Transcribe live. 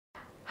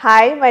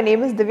Hi, my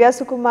name is Divya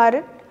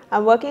Sukumaran.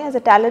 I'm working as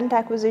a talent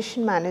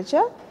acquisition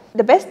manager.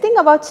 The best thing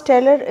about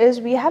Stellar is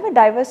we have a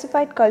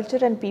diversified culture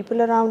and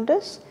people around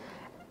us.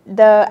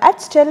 At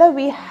Stellar,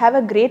 we have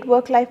a great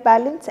work-life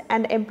balance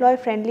and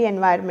employee-friendly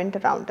environment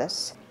around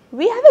us.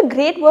 We have a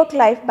great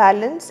work-life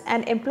balance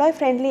and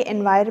employee-friendly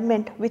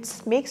environment which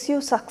makes you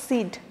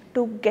succeed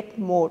to get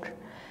more.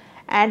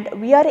 And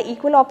we are an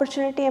equal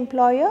opportunity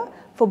employer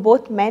for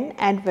both men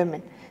and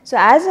women. So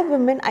as a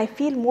woman, I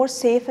feel more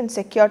safe and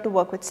secure to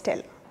work with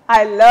Stellar.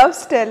 I love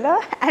Stellar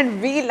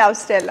and we love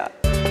Stellar.